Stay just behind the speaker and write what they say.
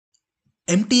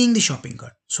emptying the shopping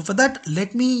cart. So for that,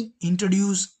 let me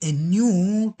introduce a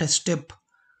new test step,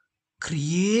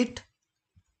 create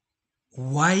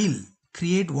while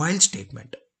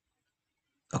statement.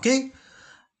 Okay,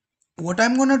 what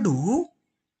I'm gonna do,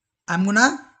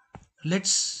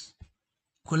 let's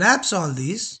collapse all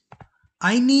these.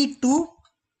 I need to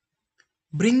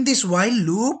bring this while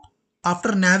loop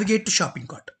after navigate to shopping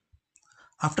cart.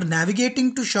 After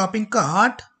navigating to shopping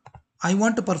cart, I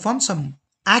want to perform some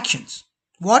actions.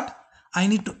 What? I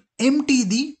need to empty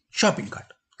the shopping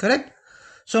cart. Correct?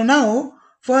 So now,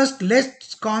 first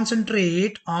let's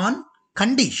concentrate on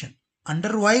condition.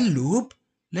 Under while loop,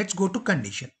 let's go to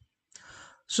condition.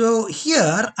 So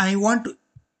here I want to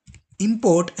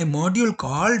import a module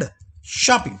called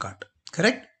shopping cart.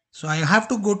 Correct? So I have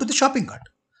to go to the shopping cart.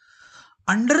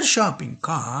 Under shopping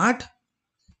cart,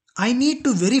 I need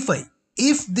to verify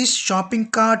if this shopping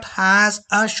cart has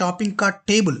a shopping cart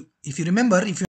table. If you remember, if you